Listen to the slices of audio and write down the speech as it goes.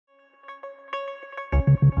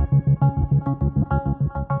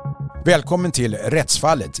Välkommen till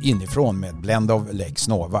Rättsfallet inifrån med Blend of Lex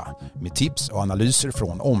Nova med tips och analyser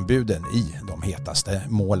från ombuden i de hetaste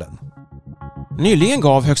målen. Nyligen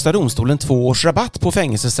gav Högsta domstolen 2 års rabatt på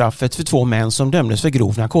fängelsestraffet för 2 män som dömdes för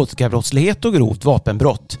grov narkotikabrottslighet och grovt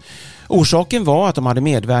vapenbrott. Orsaken var att de hade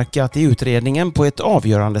medverkat i utredningen på ett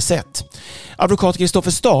avgörande sätt. Advokat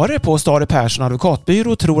Kristoffer Stare på Stare Persson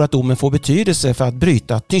advokatbyrå tror att domen får betydelse för att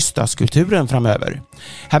bryta tystnadskulturen framöver.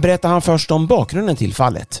 Här berättar han först om bakgrunden till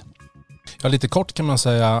fallet. Ja, lite kort kan man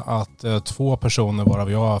säga att 2 personer,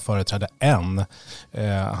 varav jag företrädde en,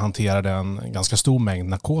 hanterade en ganska stor mängd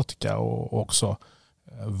narkotika och också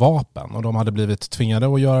vapen. Och de hade blivit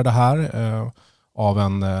tvingade att göra det här av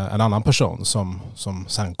en annan person som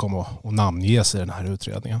sen kom att namnges i den här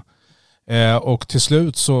utredningen. Och till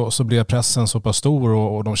slut så blev pressen så pass stor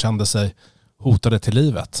och de kände sig hotade till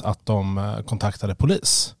livet att de kontaktade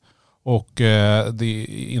polis. Och det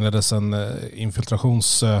inleddes en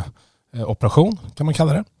infiltrationsoperation kan man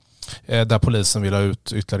kalla det, där polisen ville ha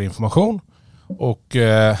ut ytterligare information och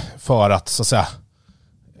för att så att säga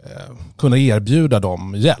kunna erbjuda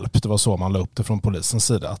dem hjälp. Det var så man la upp det från polisens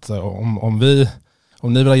sida, att om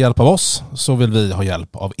ni vill ha hjälp av oss så vill vi ha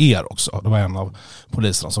hjälp av er också. Det var en av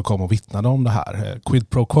poliserna som kom och vittnade om det här. Quid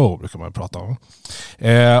pro quo brukar man prata om.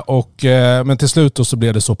 Men till slut då så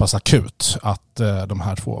blev det så pass akut att de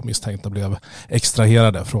här 2 misstänkta blev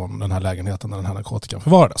extraherade från den här lägenheten där den här narkotikan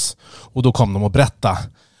förvarades. Och då kom de att berätta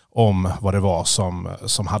om vad det var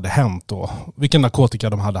som hade hänt och vilken narkotika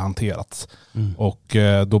de hade hanterat. Och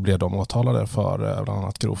då blev de åtalade för bland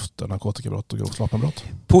annat grovt narkotikabrott och grovt vapenbrott.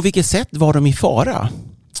 På vilket sätt var de i fara?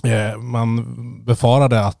 Man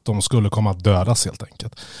befarade att de skulle komma att dödas helt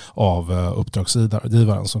enkelt av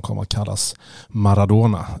uppdragsgivaren som kommer att kallas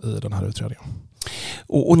Maradona i den här utredningen.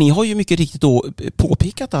 Och ni har ju mycket riktigt då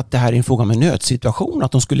påpekat att det här är en fråga om en nödsituation,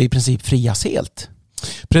 att de skulle i princip frias helt.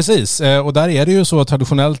 Precis, och där är det ju så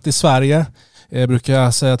traditionellt i Sverige, brukar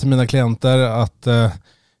jag säga till mina klienter, att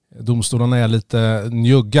domstolarna är lite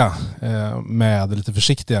njugga lite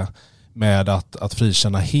försiktiga med att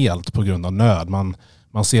frikänna helt på grund av nöd. Man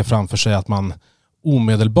ser framför sig att man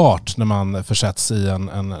omedelbart när man försätts i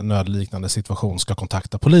en nödliknande situation ska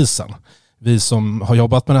kontakta polisen. Vi som har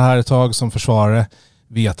jobbat med det här ett tag som försvarare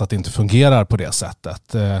vet att det inte fungerar på det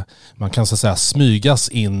sättet. Man kan så att säga smygas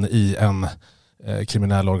in i en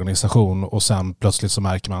kriminell organisation och sen plötsligt så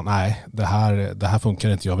märker man nej, det här funkar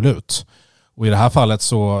inte, jag vill ut. Och i det här fallet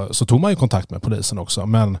så tog man ju kontakt med polisen också,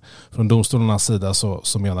 men från domstolarnas sida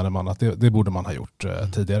så menade man att det borde man ha gjort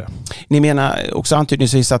tidigare. Ni menar också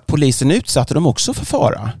antydningsvis att polisen utsatte dem också för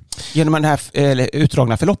fara genom det här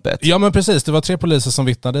utdragna förloppet? Ja, men precis. Det var 3 poliser som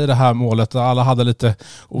vittnade i det här målet. Alla hade lite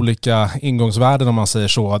olika ingångsvärden om man säger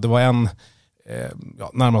så. Det var en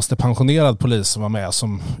närmast pensionerad polis som var med,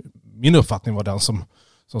 som min uppfattning var den som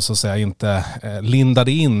så att säga inte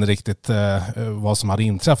lindade in riktigt vad som hade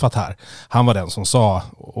inträffat här. Han var den som sa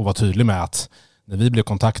och var tydlig med att när vi blev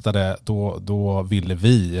kontaktade då ville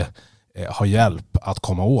vi ha hjälp att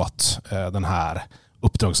komma åt den här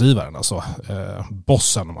uppdragsgivaren, alltså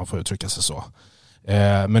bossen om man får uttrycka sig så.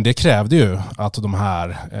 Men det krävde ju att de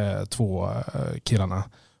här 2 killarna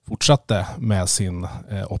fortsatte med sin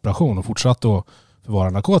operation och fortsatte att förvara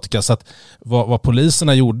narkotika. Så att vad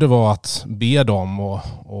poliserna gjorde var att be dem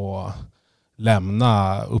och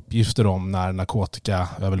lämna uppgifter om när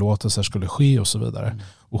narkotikaöverlåtelser skulle ske och så vidare.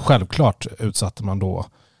 Och självklart utsatte man då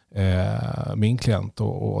min klient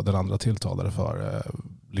och den andra tilltalade för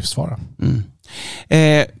livsfara.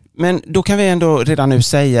 Men då kan vi ändå redan nu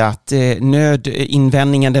säga att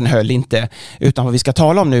nödinvändningen den höll inte, utan vad vi ska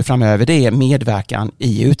tala om nu framöver det är medverkan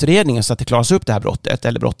i utredningen så att det klaras upp det här brottet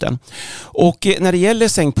eller brotten. Och när det gäller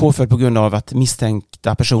sänkt påföljd på grund av att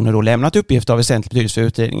misstänkta personer då lämnat uppgifter av väsentlig betydelse för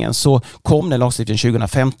utredningen så kom den lagstiftningen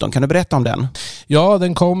 2015. Kan du berätta om den? Ja,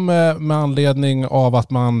 den kom med anledning av att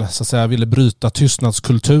man så att säga ville bryta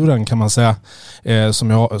tystnadskulturen kan man säga,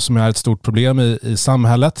 som är ett stort problem i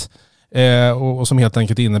samhället. Och som helt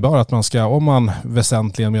enkelt innebär att man ska, om man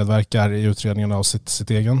väsentligen medverkar i utredningen av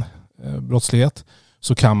sitt egen brottslighet,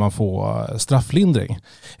 så kan man få strafflindring.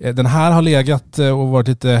 Den här har legat och varit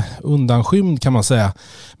lite undanskymd kan man säga,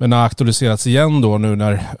 men har aktualiserats igen då nu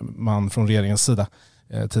när man från tidigare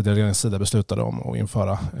regeringens sida beslutade om att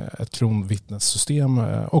införa ett kronvittnessystem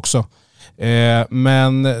också.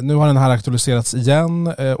 Men nu har den här aktualiserats igen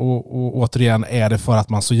och återigen är det för att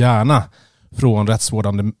man så gärna från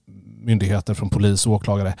rättsvårdande myndigheter, från polis och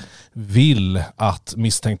åklagare vill att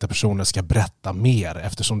misstänkta personer ska berätta mer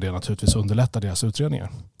eftersom det naturligtvis underlättar deras utredningar.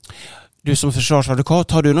 Du som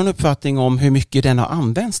försvarsadvokat, har du någon uppfattning om hur mycket den har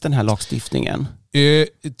använts, den här lagstiftningen?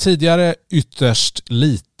 Tidigare ytterst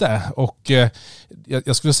lite, och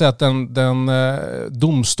jag skulle säga att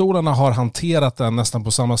domstolarna har hanterat den nästan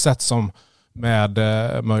på samma sätt som med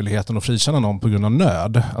möjligheten att frikänna någon på grund av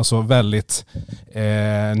nöd. Alltså väldigt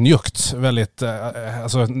njukt. Väldigt,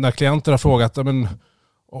 alltså när klienter har frågat, men,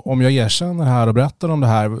 om jag erkänner här och berättar om det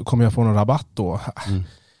här, kommer jag få någon rabatt då?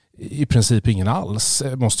 I princip ingen alls,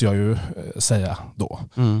 måste jag ju säga då.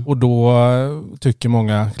 Och då tycker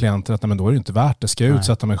många klienter att nej, men då är det inte värt det. Ska jag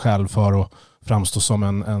utsätta mig själv för att framstå som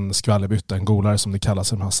en skvallerbytta, en golare som det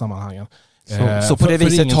kallas i de här sammanhangen. Så på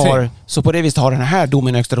det viset har den här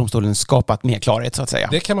domen i Högsta domstolen skapat mer klarhet, så att säga.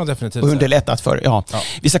 Det kan man definitivt och underlättat för. Ja.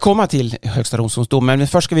 Vi ska komma till Högsta domstolsdomen, men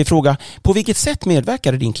först ska vi fråga, på vilket sätt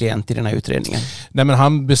medverkade din klient i den här utredningen? Nej, men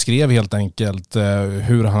han beskrev helt enkelt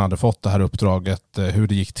hur han hade fått det här uppdraget, hur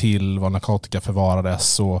det gick till, var narkotika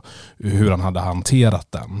förvarades och hur han hade hanterat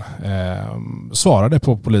den. Svarade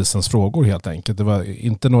på polisens frågor helt enkelt. Det var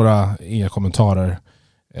inte inga kommentarer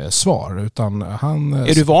svar, utan han...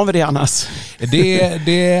 Är du van vid det annars?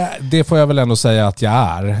 Det får jag väl ändå säga att jag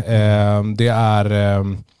är.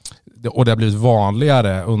 Och det har blivit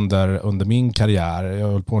vanligare under min karriär. Jag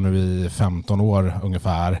har hållit på nu i 15 år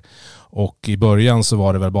ungefär. Och i början så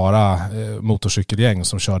var det väl bara motorcykelgäng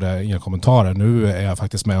som körde inga kommentarer. Nu är jag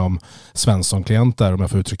faktiskt med om Svensson-klienter, om jag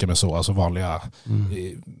får uttrycka mig så. Alltså vanliga...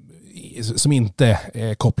 som inte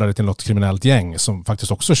är kopplade till något kriminellt gäng, som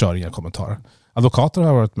faktiskt också kör inga kommentarer. Advokater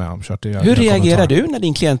har varit med om. Hur reagerar du när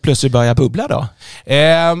din klient plötsligt börjar bubbla då?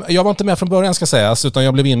 Jag var inte med från början, ska sägas, utan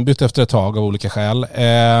jag blev inbytt efter ett tag av olika skäl.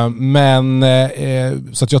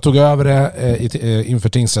 Så att jag tog över det inför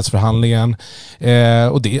tingsrättsförhandlingen.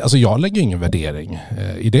 Och alltså jag lägger ingen värdering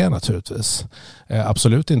i det naturligtvis.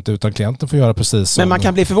 Absolut inte, utan klienten får göra precis som... Men man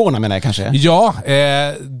kan bli förvånad, menar jag kanske? Ja,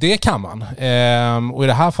 det kan man. Och i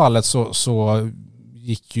det här fallet så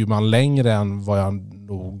gick ju man längre än vad jag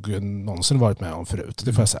nog någonsin varit med om förut.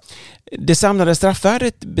 Det får jag säga. Det samlade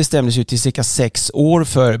straffvärdet bestämdes ju till cirka 6 år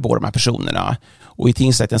för båda de här personerna. Och i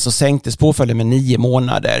tingsrätten så sänktes påföljden med 9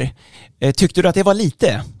 månader. Tyckte du att det var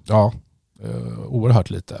lite? Ja, oerhört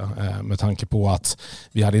lite. Med tanke på att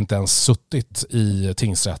vi hade inte ens suttit i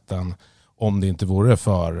tingsrätten om det inte vore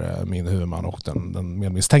för min huvudman och den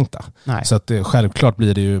medmisstänkta. Nej. Så att självklart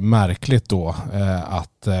blir det ju märkligt då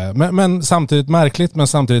att... Men samtidigt märkligt, men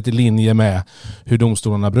samtidigt i linje med hur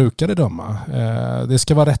domstolarna brukade döma. Det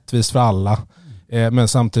ska vara rättvist för alla. Men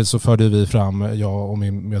samtidigt så förde vi fram, jag och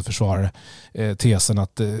min medförsvarare, tesen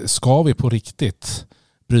att ska vi på riktigt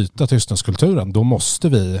bryta tystnadskulturen, då måste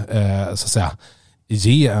vi så att säga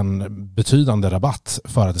ge en betydande rabatt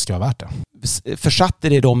för att det ska vara värt det. Försatte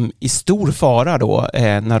det dem i stor fara då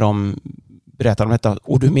när de berättade om detta,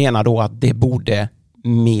 och du menar då att det borde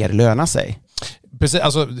mer löna sig? Precis,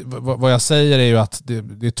 alltså vad jag säger är ju att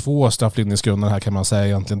det är 2 strafflindringsgrunder här, kan man säga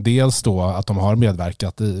egentligen. Dels då att de har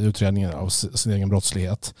medverkat i utredningen av sin egen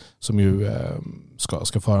brottslighet, som ju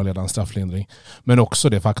ska föranleda en strafflindring, men också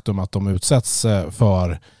det faktum att de utsätts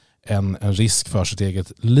för en risk för sitt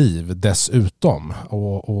eget liv dessutom,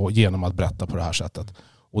 och genom att berätta på det här sättet.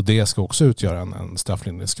 Och det ska också utgöra en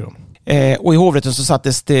strafflindringsgrund. Och i hovrätten så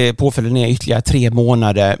sattes det påföljden ner ytterligare 3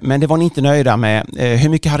 månader. Men det var ni inte nöjda med. Hur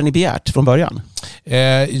mycket hade ni begärt från början?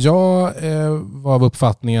 Jag var av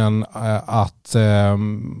uppfattningen att...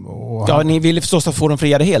 ni ville förstås att få dem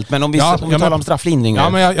friade helt, men om vi talar om strafflindring. Ja,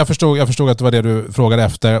 men jag förstod att det var det du frågade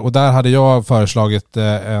efter. Och där hade jag föreslagit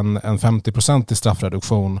en 50% i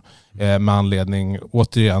straffreduktion med anledning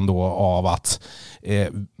återigen då av att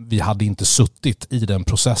vi hade inte suttit i den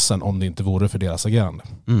processen om det inte vore för deras agerande.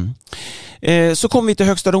 Så kom vi till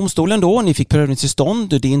Högsta domstolen då. Ni fick prövningstillstånd.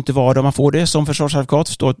 Det är inte var man får det som försvarsadvokat.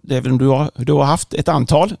 Förstår, även om du har haft ett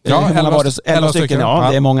antal. Ja, 11 stycken. Ja,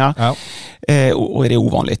 det är många. Ja. Och är det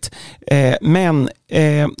ovanligt. Men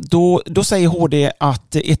då säger HD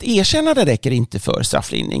att ett erkännande räcker inte för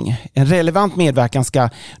strafflindring. En relevant medverkan ska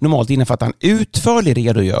normalt innefatta en utförlig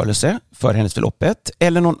redogörelse för händelseförloppet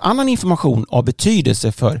eller någon annan information av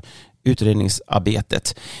betydelse för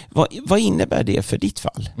utredningsarbetet. Vad innebär det för ditt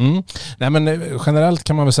fall? Nej, men generellt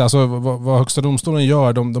kan man väl säga alltså, vad Högsta domstolen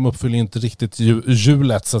gör, de uppfyller inte riktigt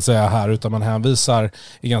hjulet så att säga här, utan man hänvisar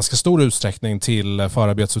i ganska stor utsträckning till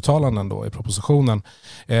förarbetsuttalanden då i propositionen.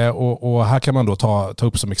 Och här kan man då ta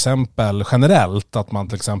upp som exempel generellt att man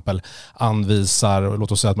till exempel anvisar,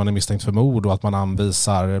 låt oss säga att man är misstänkt för mord och att man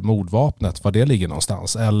anvisar mordvapnet, var det ligger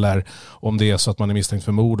någonstans. Eller om det är så att man är misstänkt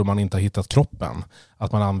för mord och man inte har hittat kroppen,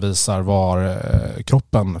 att man anvisar var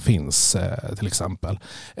kroppen finns till exempel.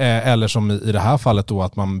 Eller som i det här fallet då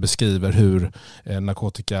att man beskriver hur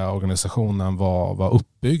narkotikaorganisationen var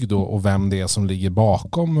uppbyggd och vem det är som ligger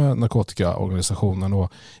bakom narkotikaorganisationen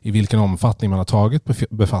och i vilken omfattning man har tagit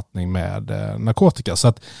befattning med narkotika. Så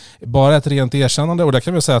att bara ett rent erkännande, och där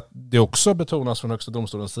kan vi säga att det också betonas från Högsta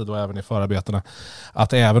domstolens sida och även i förarbetena,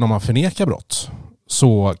 att även om man förnekar brott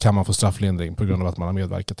så kan man få strafflindring på grund av att man har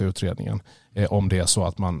medverkat i utredningen. Om det är så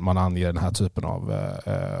att man anger den här typen av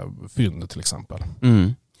fynd till exempel.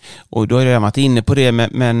 Mm. Och då är jag varit inne på det,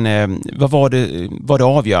 men vad var det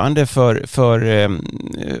avgörande för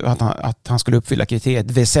att han skulle uppfylla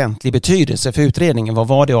kriteriet väsentlig betydelse för utredningen? Vad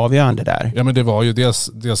var det avgörande där? Ja, men det var ju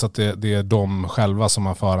dels att det är de själva som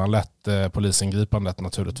har föranlett polisingripandet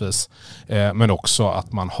naturligtvis. Men också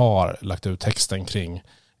att man har lagt ut texten kring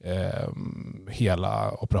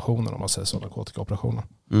hela operationen, om man säger så, narkotikaoperationen.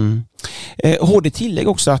 Mm. HD tillägg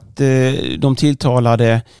också att de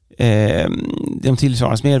tilltalades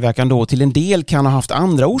medverkan då till en del kan ha haft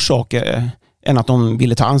andra orsaker än att de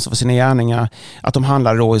ville ta ansvar för sina gärningar. Att de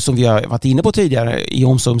handlade då, som vi har varit inne på tidigare, i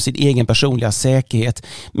omsorg om sin egen personliga säkerhet.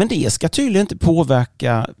 Men det ska tydligen inte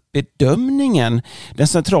påverka bedömningen. Den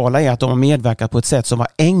centrala är att de har medverkat på ett sätt som var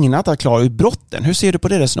ägnat att klara ut brotten. Hur ser du på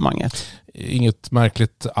det resonemanget? Inget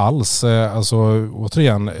märkligt alls. Alltså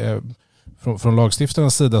återigen, från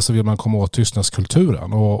lagstiftarens sida så vill man komma åt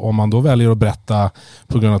tystnadskulturen, och om man då väljer att berätta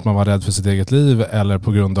på grund av att man var rädd för sitt eget liv eller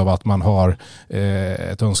på grund av att man har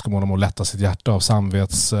ett önskemål om att lätta sitt hjärta av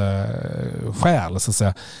samvetsskäl, så att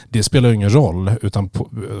säga, det spelar ju ingen roll, utan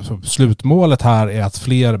slutmålet här är att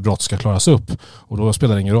fler brott ska klaras upp, och då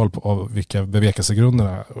spelar det ingen roll av vilka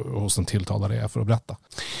bevekelsegrunderna hos den tilltalade är för att berätta.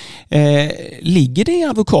 Ligger det i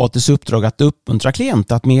advokatens uppdrag att uppmuntra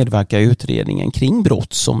klienter att medverka i utredningen kring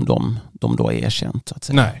brott som de då är erkänt, så att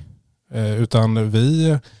säga? Nej, utan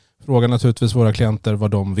vi frågar naturligtvis våra klienter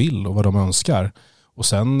vad de vill och vad de önskar. Och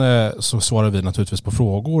sen så svarar vi naturligtvis på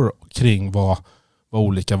frågor kring vad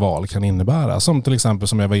olika val kan innebära. Som till exempel,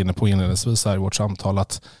 som jag var inne på inledningsvis här i vårt samtal,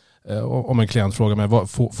 att om en klient frågar mig,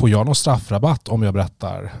 får jag någon straffrabatt om jag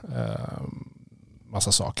berättar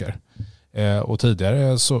massa saker? Och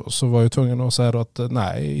tidigare så var jag tvungen att säga att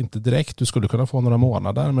nej, inte direkt. Du skulle kunna få några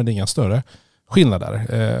månader, men det är inga större skillnader.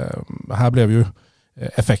 Här blev ju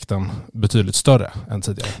effekten betydligt större än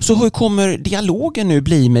tidigare. Så hur kommer dialogen nu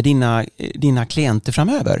bli med dina klienter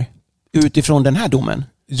framöver utifrån den här domen?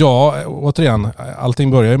 Ja, återigen,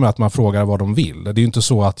 allting börjar ju med att man frågar vad de vill. Det är ju inte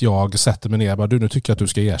så att jag sätter mig ner och bara, nu tycker jag att du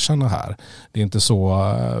ska erkänna här. Det är inte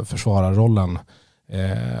så försvararrollen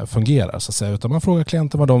fungerar, så att säga, utan man frågar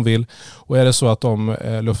klienten vad de vill, och är det så att de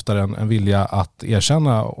luftar en vilja att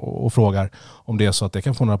erkänna och frågar om det är så att det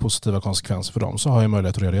kan få några positiva konsekvenser för dem, så har jag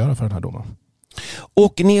möjlighet att redogöra för den här domen.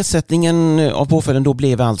 Och nedsättningen av påföljden då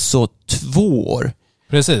blev alltså 2 år.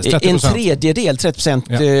 Precis, 30%. En tredjedel, 30%,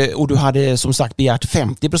 ja. Och du hade som sagt begärt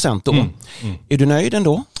 50% då. Är du nöjd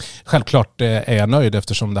ändå? Självklart är jag nöjd,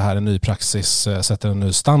 eftersom det här är ny praxis, sätter en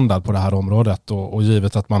ny standard på det här området, och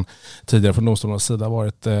givet att man tidigare från domstolens sida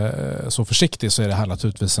varit så försiktig, så är det här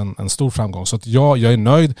naturligtvis en stor framgång. Så att jag är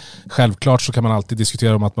nöjd. Självklart så kan man alltid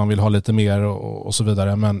diskutera om att man vill ha lite mer och så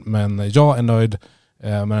vidare, men jag är nöjd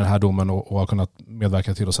med den här domen och har kunnat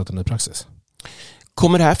medverka till att sätta en ny praxis.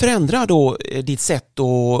 Kommer det här förändra då ditt sätt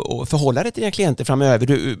att förhålla dig till dina klienter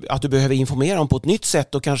framöver? Att du behöver informera dem på ett nytt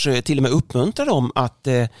sätt och kanske till och med uppmuntra dem att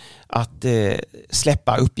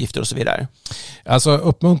släppa uppgifter och så vidare? Alltså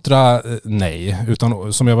uppmuntra, nej.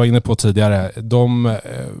 Utan som jag var inne på tidigare,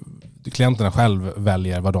 klienterna själv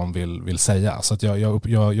väljer vad de vill säga. Så att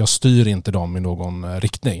jag styr inte dem i någon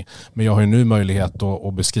riktning. Men jag har ju nu möjlighet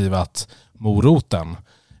att beskriva att moroten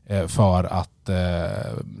för att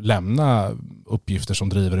lämna uppgifter som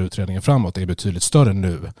driver utredningen framåt är betydligt större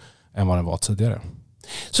nu än vad den var tidigare.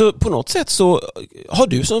 Så på något sätt så har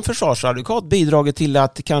du som försvarsadvokat bidragit till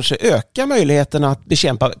att kanske öka möjligheten att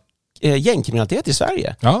bekämpa gängkriminalitet i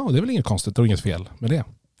Sverige? Ja, och det är väl inget konstigt och inget fel med det.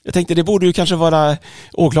 Jag tänkte det borde ju kanske vara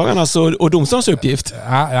åklagarnas och domstolens uppgift.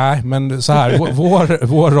 Nej, men så här,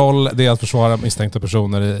 vår roll är att försvara misstänkta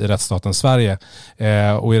personer i rättsstaten Sverige.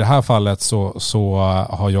 Och i det här fallet så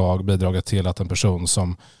har jag bidragit till att en person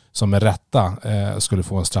som med rätta skulle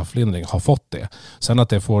få en strafflindring har fått det. Sen att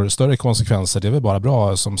det får större konsekvenser, det är väl bara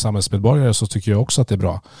bra. Som samhällsmedborgare så tycker jag också att det är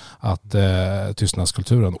bra att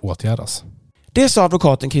tystnadskulturen åtgärdas. Det sa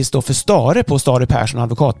advokaten Kristoffer Stare på Stare Persson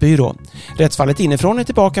advokatbyrå. Rättsfallet inifrån är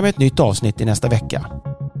tillbaka med ett nytt avsnitt i nästa vecka.